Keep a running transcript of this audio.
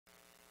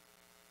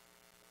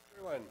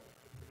everyone.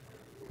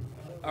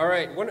 All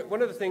right,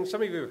 one of the things,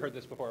 some of you have heard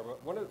this before,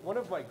 but one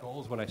of my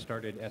goals when I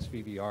started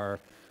SVVR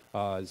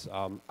was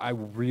I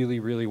really,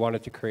 really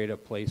wanted to create a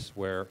place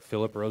where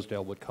Philip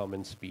Rosedale would come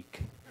and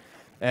speak.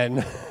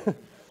 And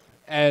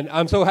and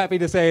I'm so happy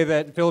to say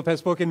that Philip has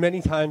spoken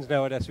many times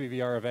now at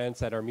SVVR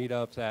events, at our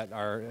meetups, at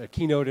our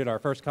keynote at our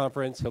first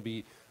conference. He'll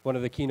be one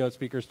of the keynote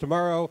speakers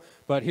tomorrow,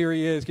 but here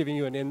he is giving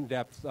you an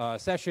in-depth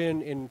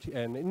session,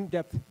 an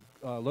in-depth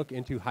look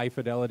into high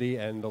fidelity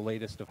and the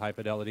latest of high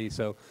fidelity.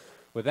 So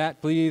with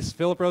that, please,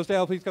 Philip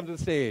Rosedale, please come to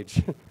the stage.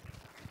 Thank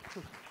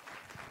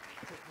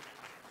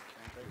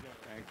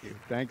you.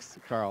 Thanks,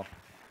 Carl.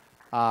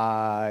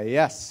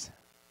 Yes,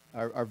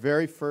 our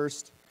very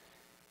first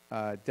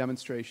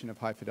demonstration of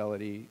high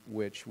fidelity,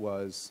 which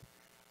was,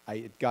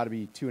 it got to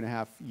be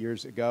 2.5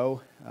 years ago.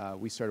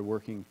 We started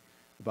working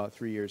about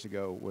 3 years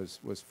ago, was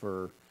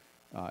for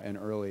an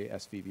early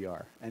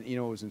SVVR. And you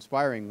know, what was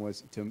inspiring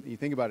was, you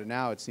think about it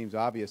now, it seems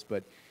obvious,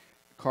 but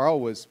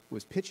Carl was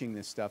pitching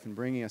this stuff and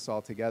bringing us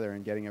all together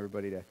and getting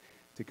everybody to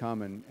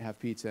come and have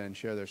pizza and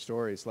share their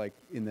stories, like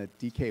in the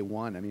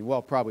DK1. I mean,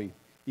 well, probably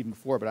even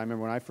before, but I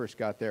remember when I first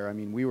got there, I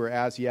mean, we were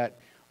as yet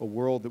a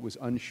world that was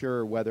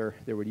unsure whether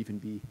there would even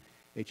be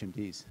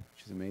HMDs,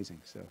 which is amazing.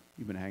 So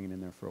you've been hanging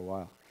in there for a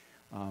while.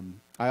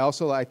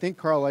 I think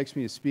Carl likes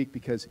me to speak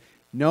because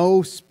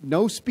no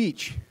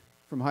speech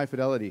from high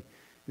fidelity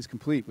is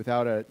complete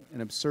without an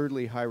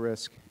absurdly high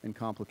risk and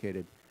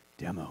complicated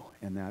demo.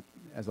 And that,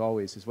 as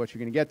always, is what you're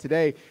going to get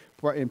today,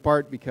 in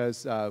part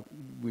because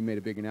we made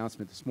a big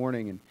announcement this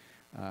morning and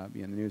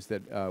in the news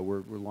that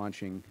we're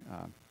launching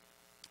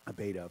a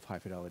beta of high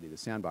fidelity, the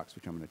sandbox,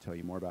 which I'm going to tell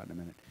you more about in a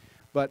minute.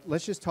 But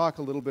let's just talk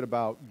a little bit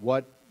about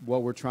what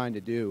we're trying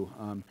to do,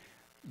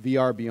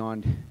 VR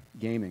beyond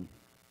gaming.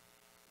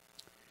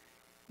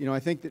 You know, I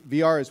think that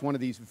VR is one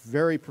of these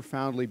very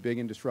profoundly big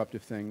and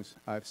disruptive things.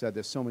 I've said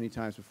this so many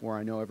times before.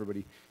 I know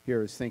everybody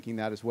here is thinking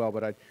that as well,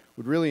 but I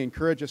would really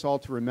encourage us all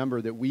to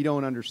remember that we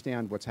don't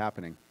understand what's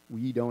happening.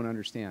 We don't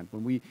understand.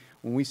 When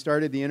we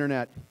started the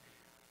internet,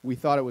 we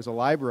thought it was a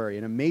library,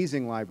 an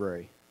amazing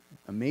library.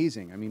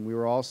 Amazing. I mean, we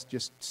were all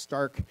just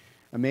stark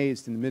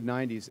amazed in the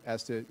mid-90s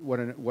as to what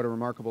a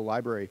remarkable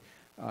library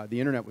the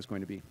internet was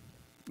going to be.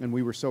 And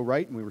we were so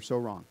right and we were so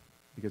wrong,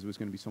 because it was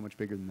going to be so much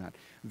bigger than that.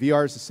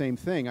 VR is the same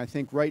thing. I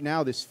think right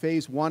now, this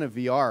phase 1 of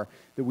VR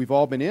that we've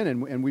all been in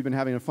and we've been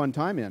having a fun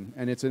time in,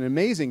 and it's an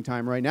amazing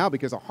time right now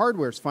because the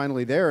hardware's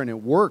finally there and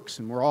it works,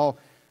 and we're all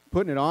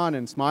putting it on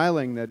and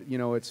smiling that, you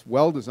know, it's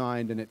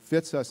well-designed and it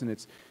fits us and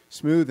it's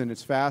smooth and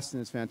it's fast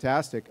and it's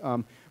fantastic.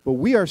 But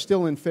we are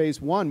still in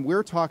phase 1.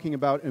 We're talking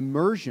about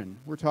immersion.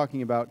 We're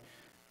talking about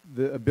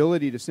the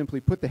ability to simply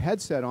put the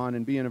headset on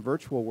and be in a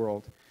virtual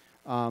world.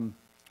 And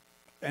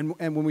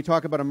when we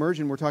talk about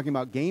immersion, we're talking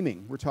about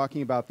gaming. We're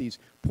talking about these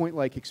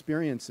point-like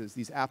experiences,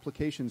 these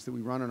applications that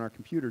we run on our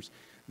computers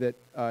that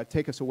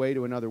take us away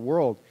to another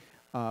world.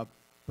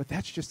 But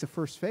that's just the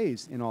first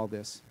phase in all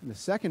this. And the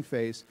second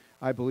phase,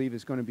 I believe,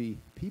 is going to be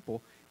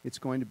people. It's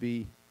going to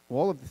be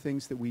all of the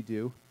things that we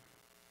do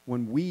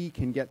when we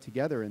can get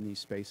together in these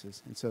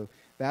spaces. And so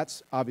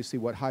that's obviously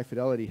what High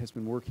Fidelity has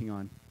been working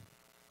on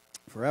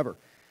forever.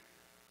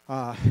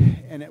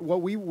 And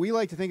what we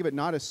like to think of it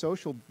not as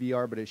social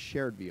VR, but as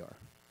shared VR.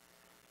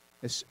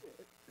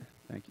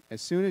 Thank you.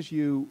 As soon as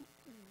you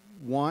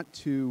want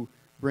to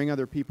bring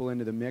other people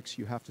into the mix,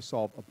 you have to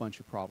solve a bunch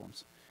of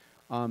problems.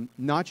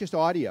 Not just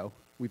audio.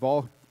 We've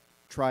all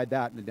tried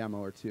that in a demo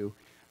or two.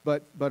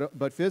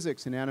 But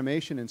physics and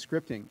animation and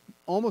scripting.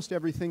 Almost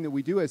everything that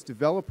we do as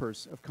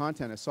developers of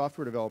content, as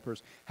software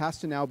developers, has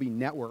to now be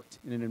networked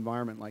in an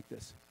environment like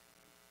this.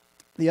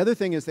 The other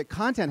thing is that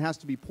content has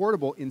to be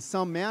portable in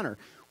some manner.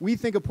 We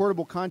think of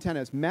portable content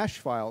as mesh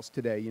files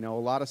today. You know, a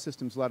lot of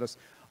systems let us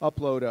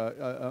upload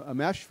a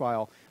mesh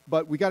file,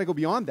 but we got to go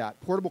beyond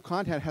that. Portable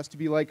content has to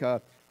be like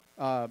a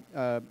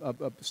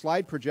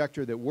slide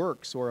projector that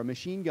works, or a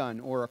machine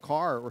gun, or a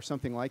car, or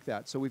something like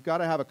that. So we've got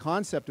to have a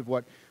concept of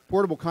what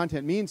portable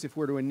content means if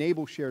we're to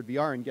enable shared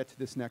VR and get to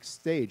this next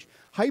stage.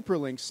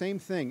 Hyperlinks, same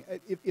thing.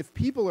 If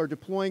people are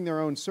deploying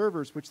their own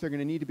servers, which they're going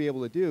to need to be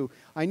able to do,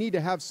 I need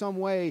to have some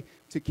way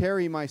to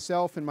carry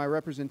myself and my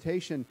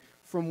representation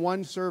from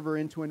one server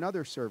into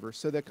another server,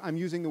 so that I'm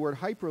using the word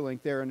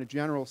hyperlink there in a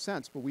general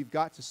sense, but we've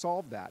got to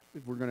solve that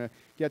if we're going to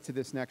get to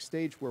this next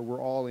stage where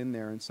we're all in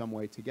there in some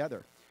way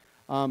together.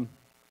 And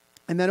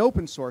then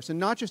open source, and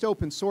not just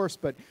open source,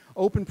 but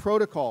open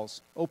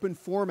protocols, open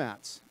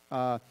formats,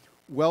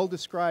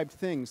 well-described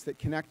things that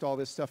connect all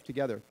this stuff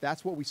together.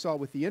 That's what we saw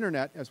with the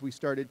internet as we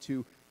started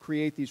to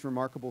create these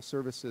remarkable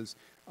services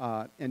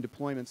and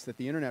deployments that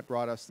the internet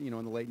brought us, you know,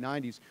 in the late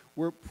 90s.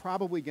 We're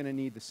probably going to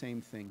need the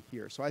same thing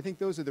here. So I think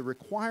those are the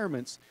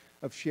requirements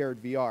of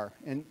shared VR.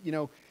 And, you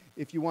know,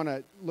 if you want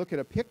to look at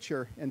a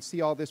picture and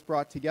see all this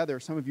brought together,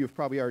 some of you have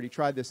probably already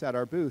tried this at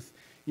our booth.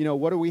 You know,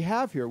 what do we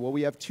have here? Well,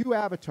 we have two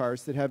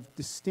avatars that have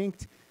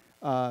distinct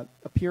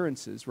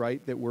appearances,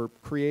 right, that were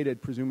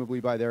created presumably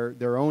by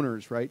their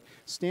owners, right,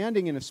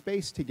 standing in a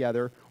space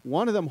together,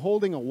 one of them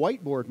holding a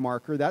whiteboard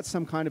marker. That's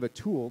some kind of a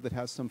tool that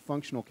has some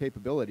functional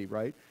capability,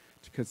 right,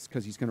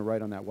 because he's going to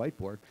write on that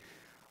whiteboard.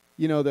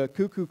 You know, the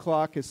cuckoo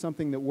clock is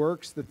something that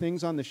works. The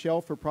things on the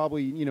shelf are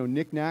probably, you know,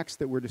 knickknacks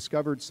that were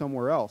discovered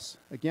somewhere else.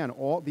 Again,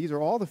 these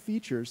are all the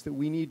features that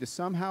we need to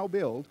somehow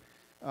build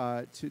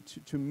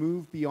to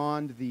move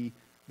beyond the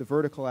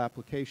vertical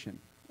application.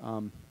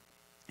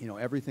 You know,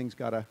 everything's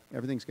got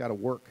to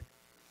work.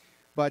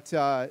 But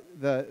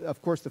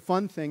of course, the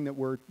fun thing that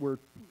we're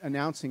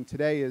announcing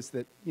today is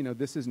that, you know,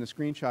 this isn't a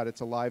screenshot;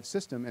 it's a live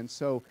system. And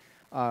so,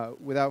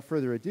 without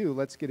further ado,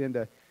 let's get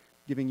into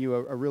giving you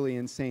a really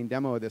insane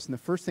demo of this. And the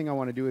first thing I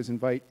want to do is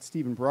invite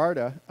Stephen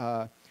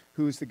Berarda,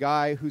 who's the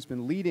guy who's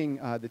been leading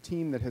the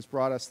team that has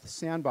brought us the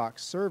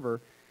Sandbox server.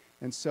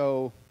 And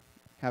so,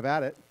 have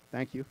at it.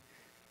 Thank you.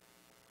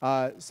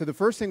 So the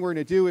first thing we're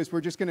going to do is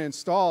we're just going to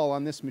install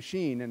on this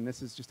machine, and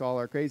this is just all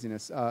our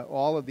craziness,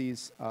 all of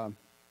these,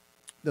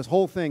 this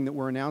whole thing that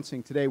we're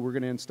announcing today, we're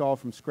going to install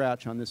from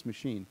scratch on this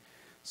machine.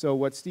 So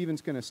what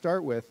Stephen's going to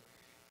start with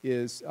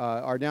is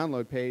our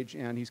download page,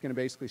 and he's going to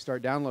basically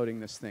start downloading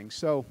this thing.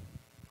 So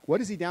what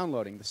is he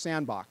downloading? The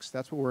Sandbox.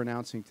 That's what we're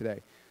announcing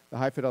today, the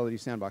High Fidelity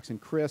Sandbox. And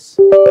Chris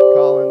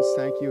Collins,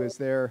 thank you, is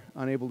there,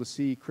 unable to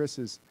see. Chris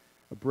is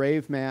a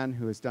brave man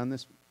who has done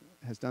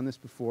this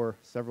before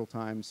several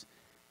times.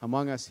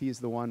 Among us, he's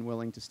the one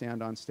willing to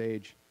stand on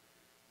stage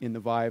in the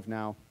Vive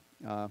now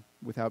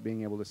without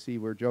being able to see.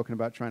 We're joking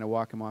about trying to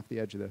walk him off the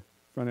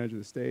front edge of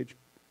the stage.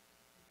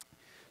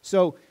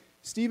 So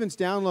Stephen's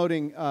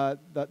downloading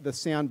the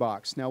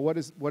Sandbox. Now, what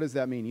does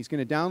that mean? He's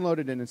going to download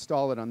it and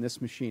install it on this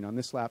machine, on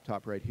this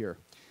laptop right here.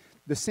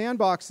 The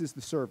Sandbox is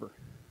the server.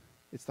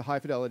 It's the High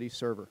Fidelity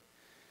server.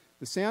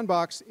 The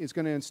Sandbox is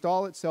going to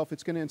install itself.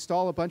 It's going to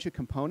install a bunch of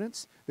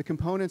components. The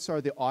components are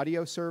the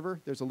audio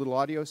server. There's a little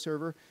audio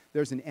server.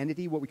 There's an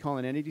entity, what we call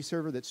an entity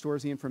server, that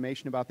stores the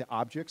information about the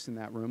objects in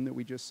that room that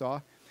we just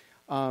saw.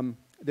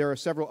 There are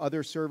several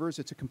other servers.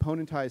 It's a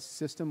componentized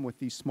system with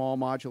these small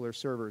modular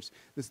servers.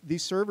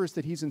 These servers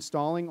that he's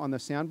installing on the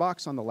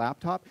Sandbox on the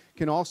laptop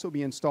can also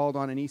be installed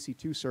on an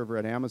EC2 server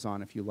at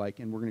Amazon if you like,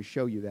 and we're going to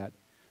show you that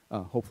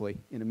hopefully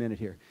in a minute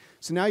here.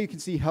 So now you can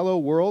see Hello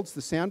Worlds.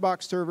 The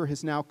Sandbox server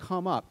has now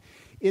come up.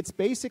 It's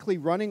basically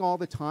running all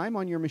the time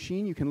on your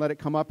machine. You can let it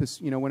come up as,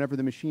 you know, whenever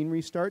the machine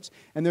restarts.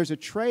 And there's a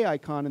tray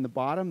icon in the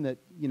bottom that,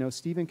 you know,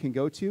 Stephen can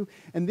go to.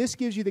 And this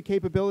gives you the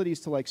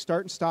capabilities to like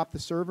start and stop the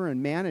server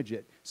and manage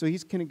it. So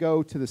he's going to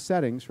go to the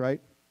settings,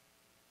 right?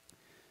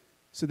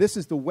 So this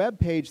is the web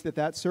page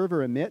that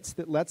server emits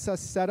that lets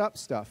us set up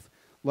stuff.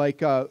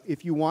 Like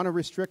if you want to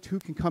restrict who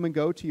can come and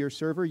go to your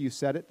server, you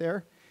set it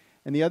there.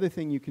 And the other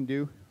thing you can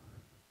do,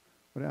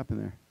 what happened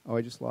there? Oh,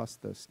 I just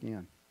lost the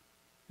scan.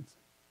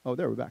 Oh,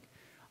 there, we're back.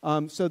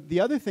 So the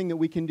other thing that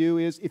we can do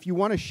is if you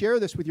want to share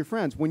this with your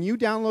friends, when you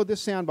download this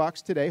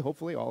Sandbox today,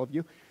 hopefully all of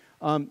you,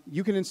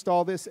 you can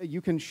install this,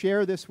 you can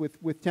share this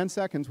with 10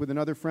 seconds with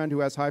another friend who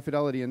has High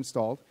Fidelity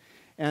installed.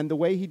 And the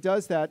way he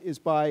does that is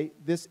by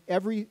this,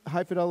 every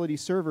High Fidelity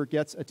server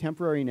gets a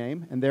temporary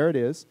name, and there it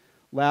is,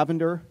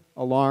 Lavender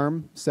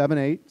Alarm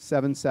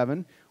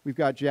 7877. We've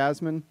got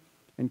Jasmine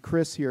and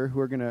Chris here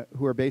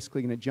who are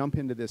basically going to jump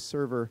into this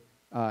server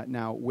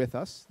now with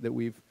us that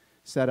we've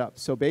set up.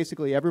 So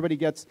basically everybody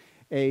gets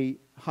a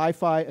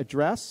hi-fi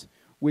address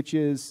which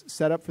is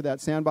set up for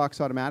that Sandbox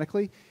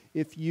automatically.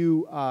 If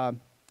you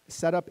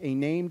set up a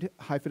named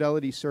High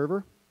Fidelity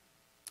server,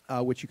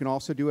 which you can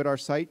also do at our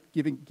site,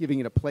 giving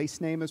it a place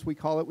name as we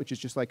call it, which is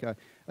just like a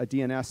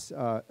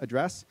DNS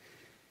address,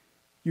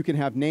 you can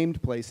have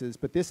named places,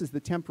 but this is the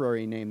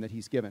temporary name that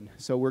he's given.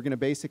 So we're going to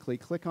basically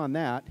click on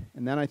that,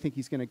 and then I think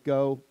he's going to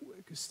go,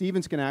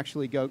 Stephen's going to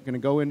actually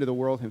go into the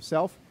world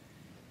himself,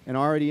 and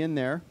already in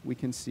there we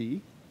can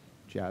see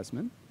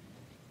Jasmine.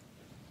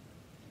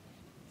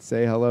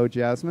 Say hello,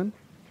 Jasmine.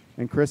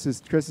 And Chris is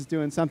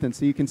doing something.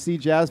 So you can see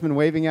Jasmine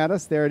waving at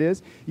us. There it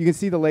is. You can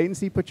see the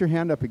latency. Put your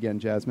hand up again,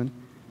 Jasmine,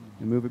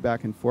 and move it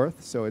back and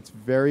forth. So it's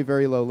very,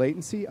 very low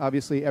latency.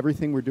 Obviously,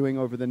 everything we're doing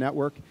over the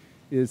network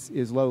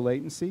is low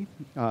latency.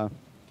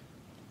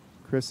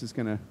 Chris is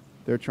going to,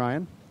 they're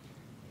trying.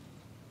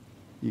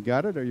 You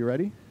got it? Are you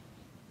ready?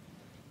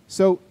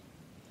 So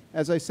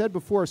as I said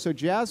before, so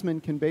Jasmine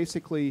can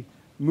basically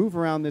move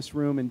around this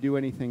room and do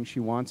anything she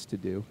wants to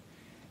do.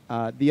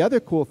 The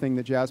other cool thing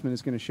that Jasmine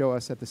is going to show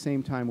us at the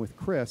same time with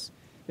Chris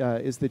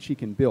is that she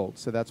can build.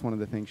 So that's one of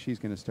the things she's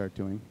going to start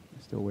doing.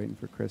 Still waiting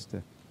for Chris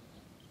to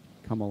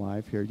come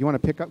alive here. You want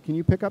to pick up? Can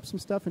you pick up some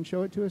stuff and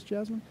show it to us,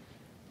 Jasmine?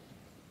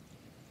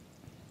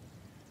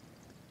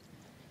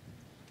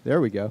 There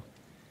we go.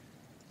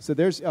 So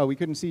there's, oh, we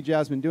couldn't see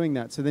Jasmine doing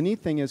that. So the neat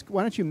thing is,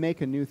 why don't you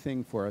make a new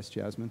thing for us,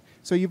 Jasmine?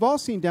 So you've all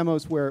seen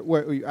demos where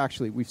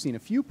actually, we've seen a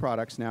few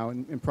products now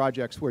and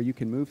projects where you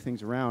can move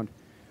things around.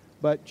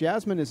 But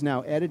Jasmine is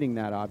now editing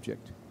that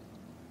object.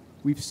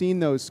 We've seen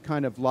those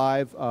kind of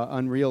live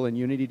Unreal and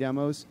Unity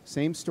demos.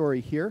 Same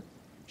story here.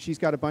 She's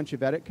got a bunch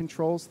of edit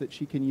controls that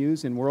she can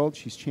use in World.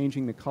 She's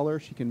changing the color.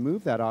 She can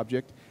move that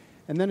object.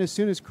 And then as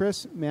soon as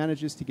Chris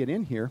manages to get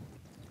in here,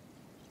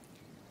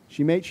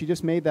 she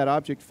just made that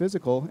object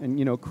physical. And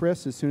you know,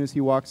 Chris, as soon as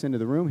he walks into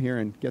the room here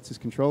and gets his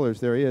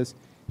controllers, there he is,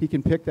 he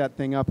can pick that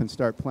thing up and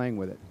start playing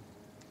with it.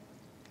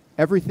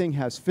 Everything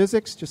has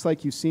physics, just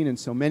like you've seen in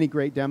so many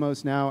great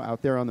demos now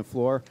out there on the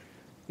floor.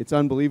 It's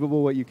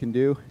unbelievable what you can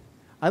do.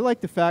 I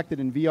like the fact that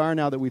in VR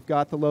now that we've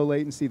got the low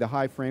latency, the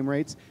high frame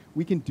rates,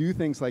 we can do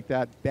things like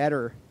that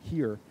better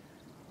here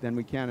than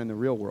we can in the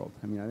real world.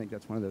 I mean, I think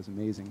that's one of those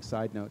amazing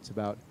side notes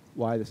about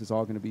why this is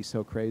all going to be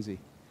so crazy.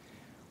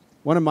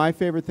 One of my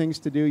favorite things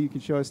to do, you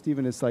can show us,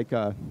 Stephen, is like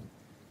I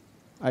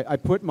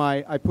put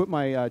my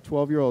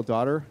 12-year-old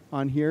daughter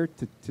on here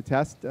to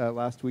test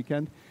last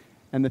weekend,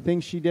 and the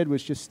thing she did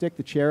was just stick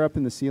the chair up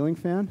in the ceiling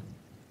fan.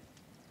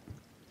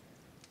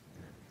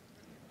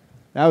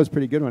 That was a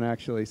pretty good one,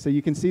 actually. So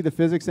you can see the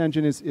physics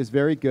engine is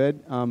very good.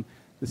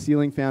 The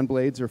ceiling fan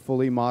blades are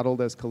fully modeled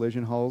as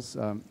collision hulls.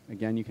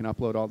 Again, you can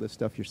upload all this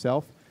stuff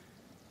yourself.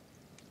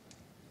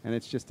 And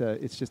it's just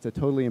a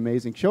totally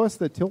amazing. Show us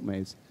the tilt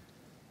maze.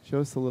 Show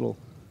us the little,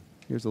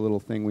 here's a little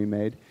thing we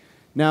made.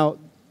 Now,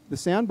 the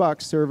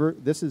sandbox server,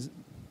 this is,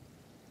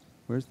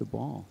 where's the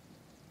ball?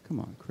 Come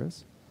on,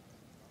 Chris.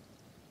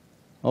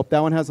 Oh, that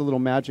one has a little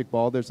magic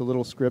ball. There's a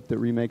little script that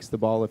remakes the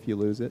ball if you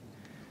lose it.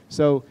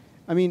 So,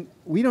 I mean,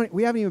 we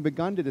haven't even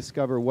begun to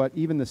discover what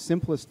even the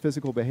simplest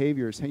physical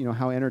behaviors, you know,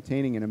 how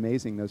entertaining and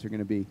amazing those are going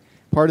to be.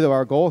 Part of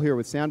our goal here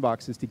with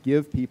Sandbox is to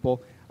give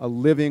people a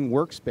living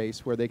workspace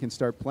where they can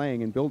start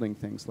playing and building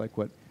things like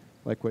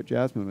what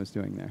Jasmine was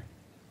doing there.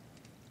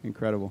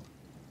 Incredible.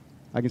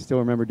 I can still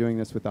remember doing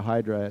this with the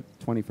Hydra at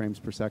 20 frames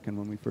per second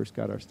when we first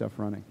got our stuff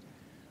running.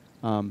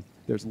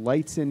 There's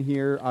lights in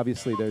here.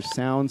 Obviously, there's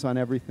sounds on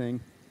everything.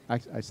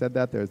 I said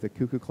that. There's the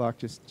cuckoo clock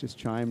just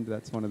chimed.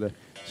 That's one of the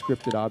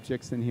scripted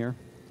objects in here.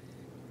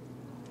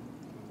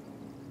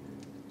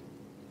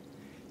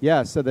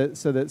 Yeah. So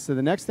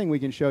the next thing we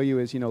can show you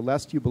is, you know,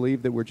 lest you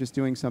believe that we're just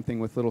doing something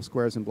with little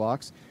squares and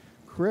blocks.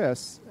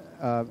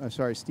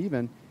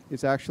 Stephen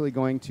is actually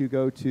going to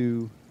go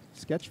to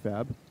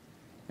Sketchfab,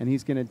 and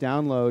he's going to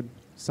download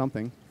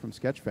something from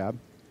Sketchfab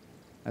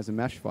as a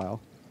mesh file.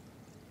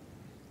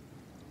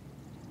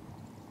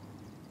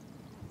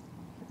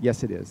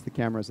 Yes, it is. The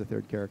camera is the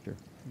third character.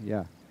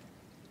 Yeah.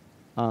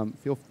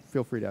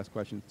 Feel free to ask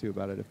questions too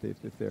about it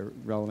if they're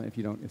relevant.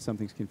 If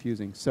something's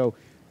confusing. So,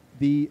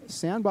 the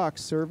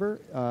Sandbox server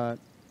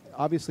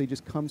obviously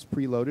just comes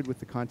preloaded with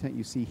the content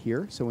you see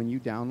here. So when you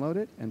download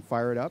it and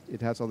fire it up,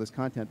 it has all this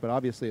content. But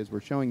obviously, as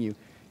we're showing you,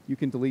 you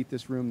can delete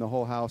this room, the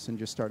whole house, and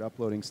just start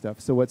uploading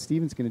stuff. So what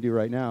Steven's going to do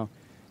right now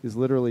is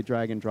literally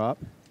drag and drop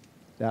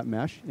that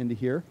mesh into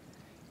here.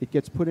 It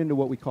gets put into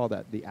what we call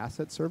the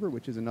asset server,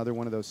 which is another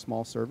one of those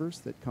small servers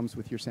that comes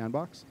with your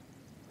Sandbox.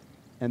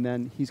 And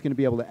then he's going to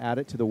be able to add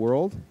it to the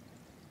world,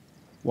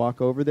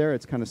 walk over there.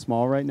 It's kind of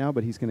small right now,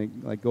 but he's going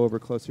to like go over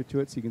closer to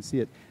it so you can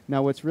see it.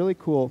 Now, what's really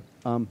cool,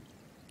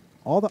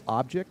 all the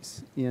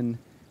objects in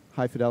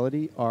High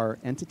Fidelity are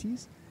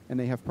entities, and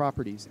they have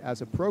properties.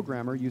 As a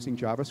programmer using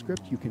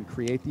JavaScript, you can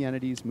create the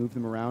entities, move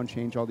them around,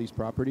 change all these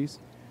properties.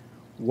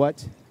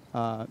 What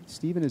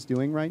Steven is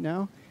doing right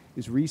now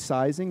is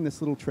resizing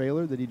this little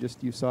trailer that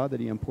you saw that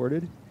he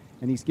imported,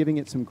 and he's giving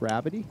it some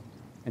gravity,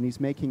 and he's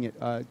making it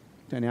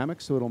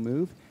dynamic so it'll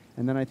move,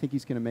 and then I think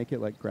he's going to make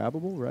it like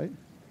grabbable, right?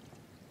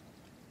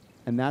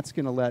 And that's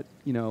going to let,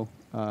 you know,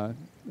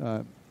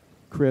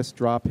 Chris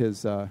drop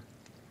his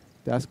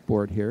desk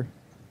board here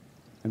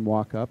and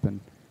walk up and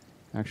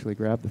actually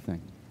grab the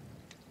thing.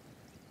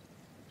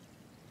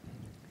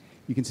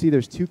 You can see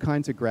there's two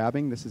kinds of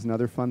grabbing. This is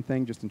another fun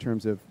thing just in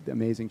terms of the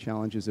amazing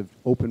challenges of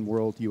open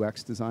world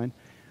UX design.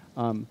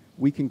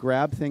 We can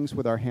grab things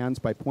with our hands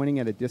by pointing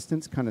at a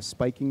distance, kind of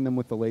spiking them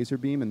with the laser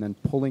beam and then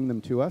pulling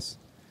them to us,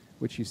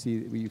 which you've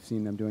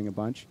seen them doing a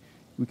bunch.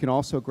 We can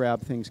also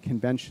grab things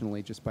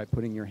conventionally just by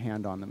putting your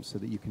hand on them so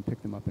that you can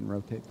pick them up and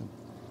rotate them.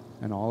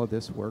 And all of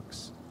this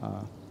works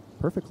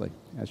perfectly,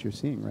 as you're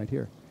seeing right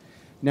here.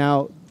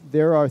 Now,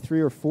 there are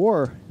 3 or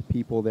 4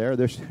 people there.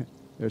 There's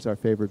our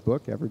favorite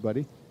book,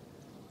 everybody.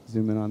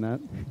 Zoom in on that.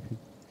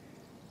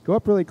 Go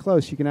up really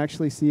close. You can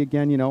actually see,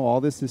 again, you know, all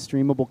this is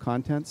streamable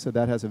content, so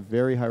that has a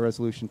very high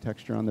resolution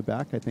texture on the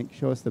back. I think,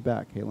 show us the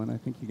back, Caitlin. I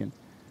think you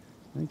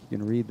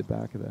can read the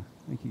back of the,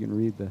 I think you can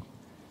read the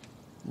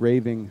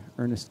raving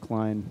Ernest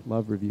Cline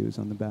love reviews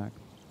on the back.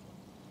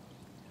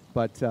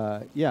 But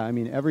yeah, I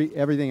mean,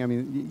 everything, I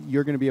mean,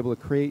 you're going to be able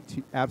to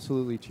create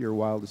absolutely to your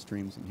wildest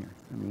dreams in here.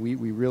 I mean,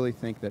 we really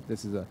think that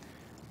this is a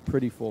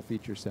pretty full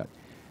feature set.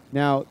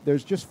 Now,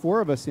 there's just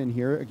 4 of us in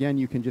here. Again,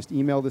 you can just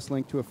email this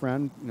link to a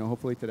friend, you know,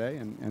 hopefully today,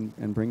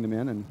 and bring them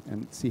in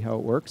and see how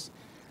it works.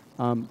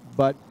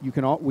 But you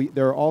can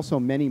there are also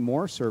many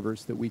more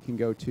servers that we can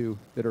go to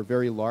that are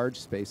very large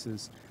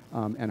spaces,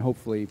 and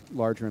hopefully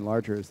larger and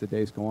larger as the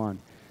days go on.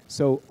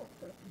 So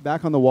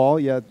back on the wall,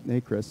 yeah, hey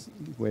Chris,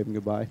 waving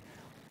goodbye.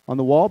 On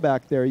the wall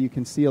back there, you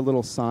can see a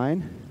little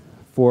sign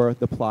for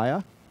the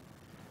Playa.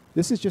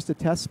 This is just a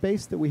test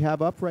space that we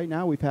have up right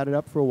now. We've had it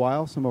up for a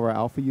while. Some of our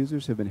alpha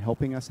users have been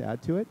helping us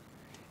add to it.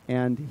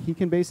 And he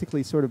can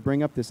basically sort of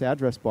bring up this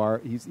address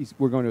bar.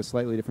 We're going to a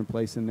slightly different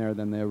place in there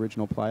than the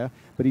original Playa.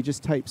 But he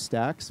just types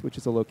stacks, which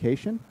is a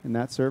location in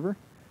that server.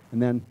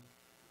 And then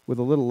with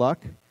a little luck,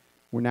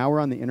 we're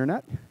on the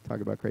internet.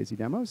 Talk about crazy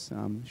demos.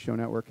 Show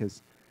Network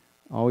has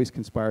always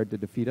conspired to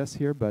defeat us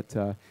here. But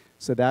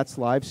so that's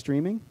live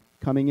streaming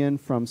coming in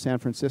from San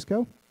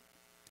Francisco.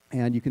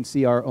 And you can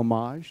see our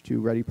homage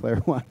to Ready Player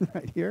One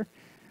right here.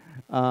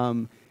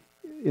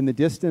 In the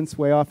distance,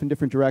 way off in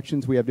different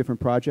directions, we have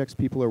different projects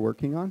people are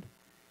working on.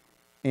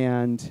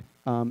 And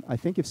I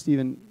think if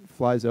Stephen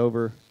flies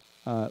over,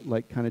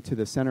 like kind of to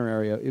the center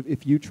area,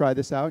 if you try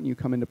this out and you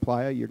come into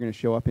Playa, you're going to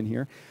show up in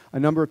here. A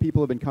number of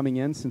people have been coming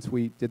in since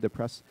we did the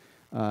press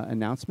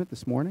announcement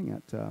this morning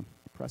at the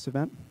press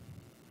event.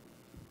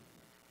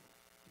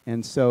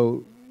 And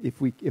so if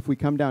we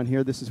come down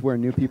here, this is where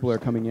new people are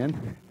coming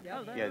in.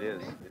 Yeah, it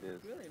is. It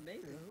is. Really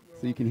amazing.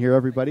 So you can hear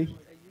everybody.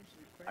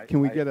 Can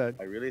we get a?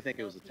 I really think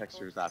it was a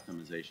textures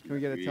optimization. Can we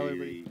get a tell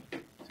everybody?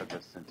 Took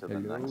us into the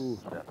next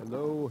step.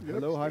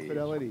 Hello, High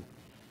Fidelity.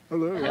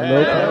 Hello.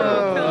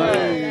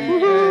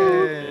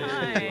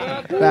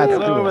 That's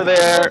Hello cool. over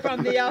there.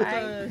 From the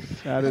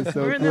Alphas. That is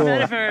so We're in cool. the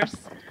metaverse.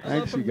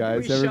 Thanks, you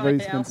guys. We shot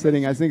Everybody's the been Alphas.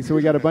 sitting. I think so.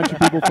 We got a bunch of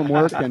people from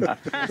work, and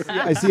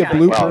I see a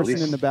blue Well, at person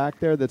least- in the back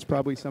there. That's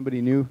probably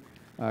somebody new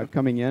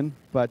coming in,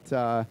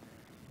 but.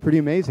 Pretty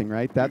amazing,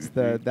 right? That's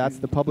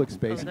the public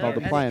space called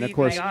the Playa. And of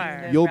course,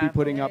 you'll be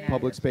putting up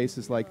public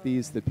spaces like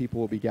these that people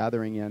will be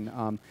gathering in.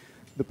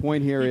 The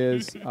point here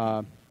is,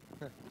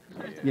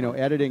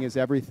 editing is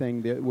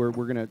everything. That we're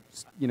going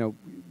to,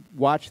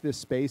 watch this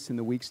space in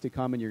the weeks to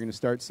come, and you're going to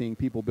start seeing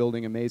people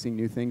building amazing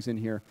new things in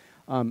here.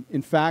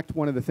 In fact,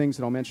 one of the things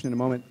that I'll mention in a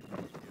moment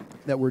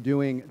that we're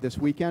doing this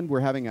weekend,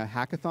 we're having a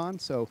hackathon.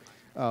 So.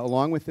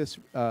 Along with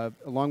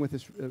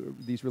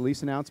these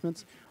release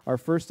announcements, our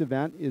first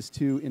event is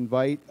to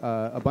invite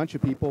a bunch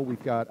of people.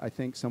 We've got, I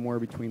think, somewhere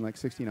between like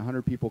 60 and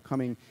 100 people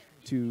coming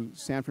to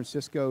San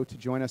Francisco to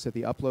join us at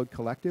the Upload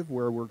Collective,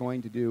 where we're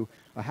going to do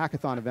a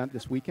hackathon event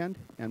this weekend,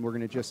 and we're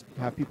going to just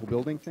have people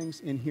building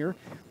things in here.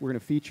 We're going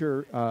to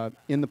feature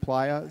in the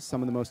Playa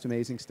some of the most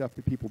amazing stuff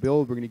that people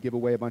build. We're going to give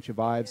away a bunch of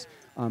Vives.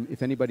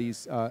 If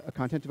anybody's a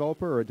content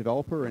developer or a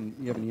developer and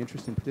you have any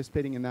interest in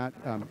participating in that,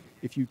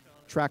 if you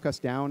track us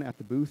down at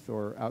the booth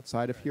or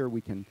outside of here,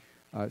 we can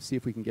see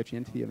if we can get you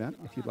into the event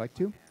if you'd like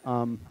to.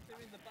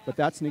 But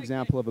that's an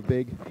example of a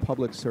big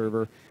public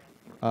server.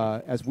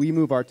 As we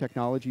move our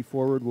technology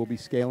forward, we'll be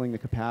scaling the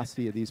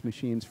capacity of these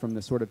machines from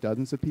the sort of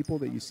dozens of people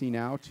that you see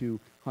now to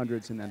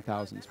hundreds and then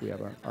thousands. We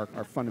have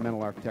our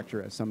fundamental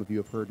architecture, as some of you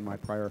have heard in my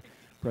prior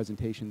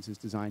presentations, is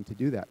designed to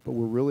do that. But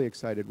we're really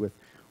excited with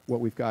what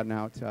we've gotten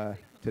out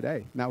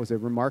today. And that was a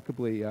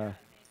remarkably,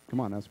 come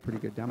on, that was a pretty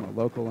good demo,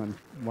 local and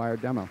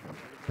wired demo.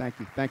 Thank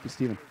you. Thank you,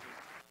 Stephen.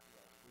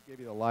 We gave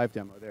you the live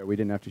demo there. We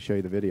didn't have to show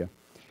you the video.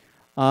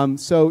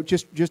 So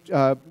just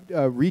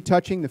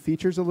retouching the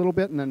features a little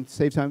bit and then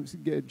save time,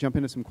 jump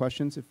into some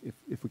questions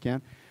if we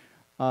can.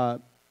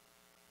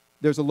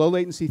 There's a low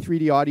latency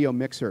 3D audio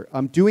mixer.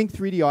 Doing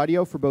 3D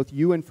audio for both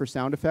you and for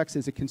sound effects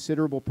is a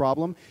considerable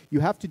problem. You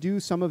have to do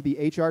some of the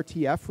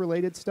HRTF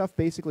related stuff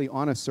basically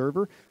on a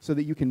server so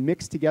that you can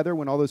mix together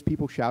when all those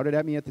people shouted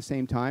at me at the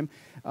same time.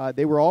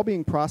 They were all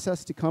being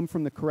processed to come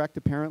from the correct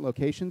apparent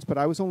locations, but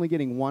I was only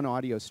getting one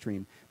audio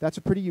stream. That's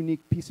a pretty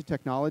unique piece of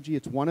technology.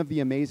 It's one of the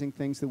amazing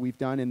things that we've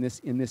done in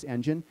this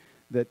engine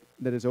that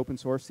is open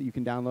source that you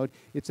can download.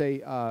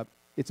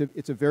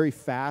 It's a very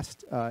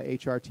fast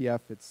HRTF.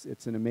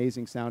 It's an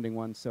amazing sounding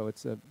one, so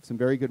it's some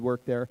very good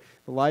work there.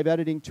 The live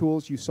editing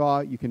tools you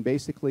saw, you can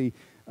basically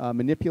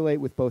manipulate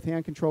with both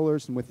hand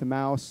controllers and with the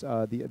mouse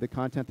the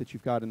content that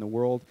you've got in the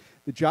world.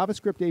 The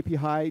JavaScript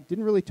API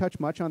didn't really touch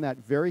much on that.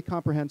 Very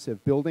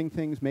comprehensive, building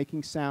things,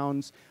 making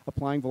sounds,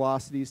 applying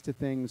velocities to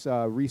things,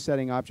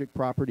 resetting object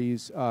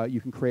properties.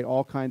 You can create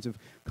all kinds of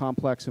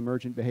complex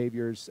emergent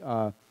behaviors.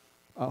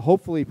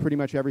 Hopefully pretty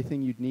much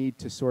everything you'd need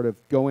to sort of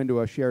go into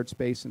a shared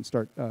space and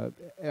start,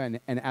 and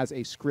as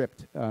a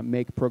script,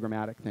 make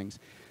programmatic things.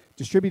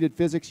 Distributed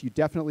physics, you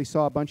definitely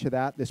saw a bunch of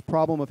that. This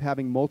problem of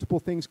having multiple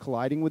things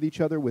colliding with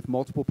each other with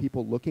multiple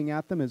people looking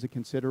at them is a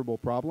considerable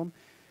problem.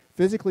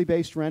 Physically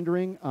based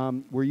rendering,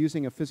 we're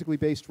using a physically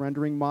based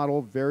rendering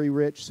model, very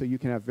rich, so you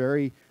can have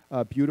very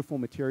beautiful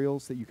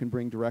materials that you can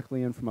bring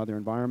directly in from other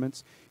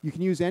environments. You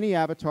can use any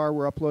avatar.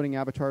 We're uploading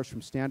avatars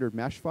from standard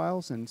mesh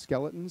files and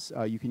skeletons.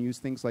 You can use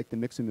things like the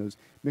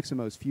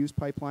Mixamo's Fuse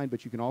pipeline,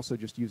 but you can also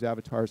just use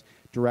avatars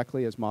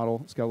directly as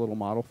skeletal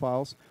model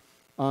files.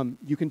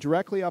 You can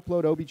directly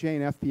upload OBJ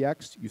and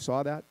FPX. You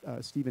saw that.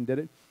 Stephen did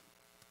it.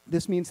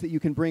 This means that you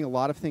can bring a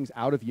lot of things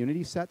out of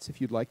Unity sets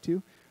if you'd like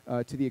to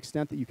the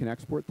extent that you can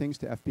export things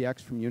to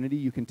FBX from Unity.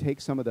 You can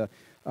take some of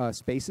the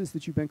spaces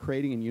that you've been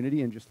creating in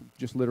Unity and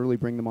just literally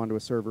bring them onto a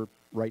server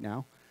right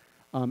now.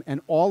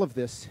 And all of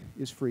this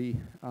is free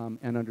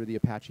and under the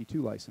Apache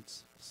 2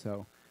 license.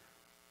 So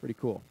pretty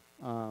cool.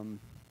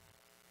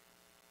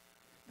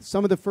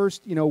 Some of the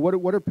first, what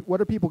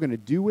are people going to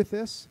do with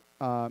this?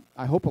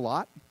 I hope a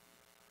lot.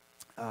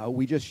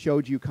 We just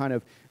showed you kind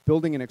of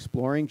building and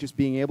exploring, just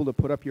being able to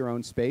put up your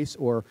own space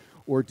or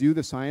do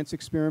the science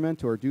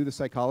experiment or do the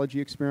psychology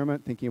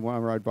experiment, thinking of one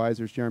of our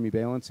advisors, Jeremy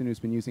Balanson, who's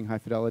been using high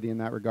fidelity in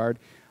that regard.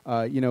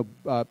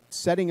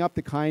 Setting up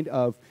the kind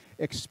of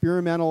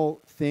experimental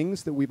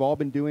things that we've all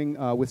been doing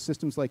with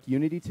systems like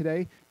Unity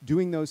today,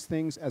 doing those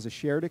things as a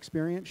shared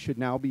experience should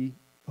now be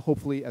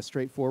hopefully as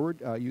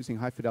straightforward using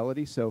high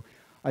fidelity. So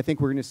I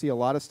think we're going to see a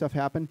lot of stuff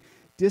happen.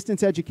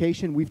 Distance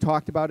education, we've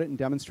talked about it and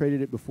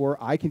demonstrated it before.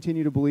 I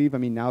continue to believe,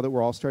 now that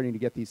we're all starting to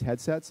get these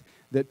headsets,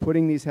 that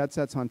putting these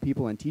headsets on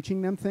people and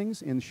teaching them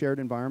things in shared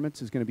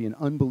environments is going to be an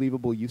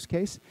unbelievable use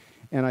case.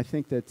 And I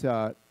think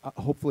that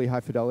hopefully high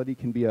fidelity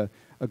can be a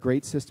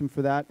great system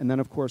for that. And then,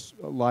 of course,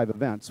 live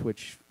events,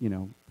 which,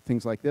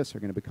 things like this are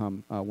going to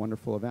become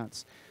wonderful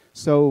events.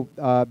 So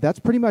that's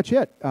pretty much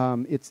it.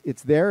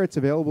 It's there. It's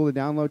available to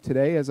download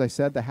today. As I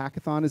said, the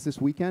hackathon is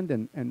this weekend,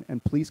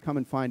 and please come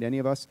and find any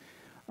of us.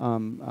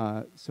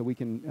 So we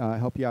can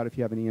help you out if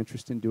you have any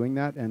interest in doing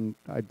that, and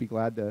I'd be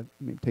glad to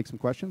take some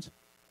questions.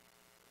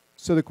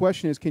 So the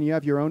question is, can you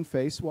have your own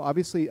face? Well,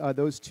 obviously,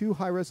 those two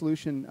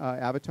high-resolution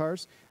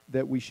avatars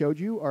that we showed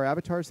you are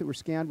avatars that were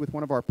scanned with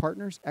one of our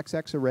partners,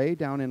 XX Array,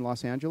 down in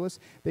Los Angeles.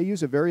 They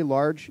use a very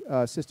large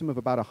system of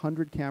about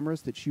 100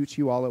 cameras that shoots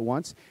you all at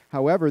once.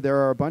 However, there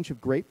are a bunch of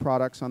great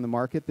products on the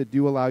market that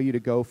do allow you to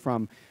go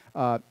from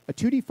a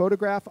 2D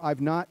photograph.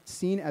 I've not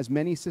seen as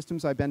many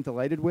systems I've been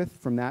delighted with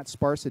from that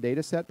sparse a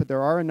data set, but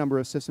there are a number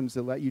of systems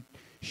that let you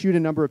shoot a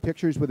number of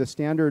pictures with a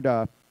standard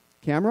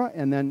camera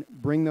and then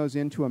bring those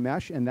into a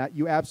mesh, and that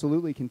you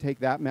absolutely can take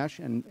that mesh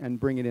and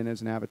bring it in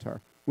as an avatar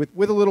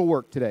with a little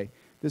work today.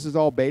 This is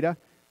all beta.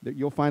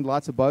 You'll find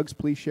lots of bugs.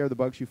 Please share the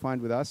bugs you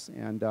find with us.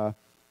 And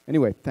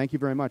anyway, thank you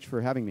very much for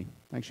having me.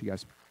 Thanks, you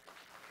guys.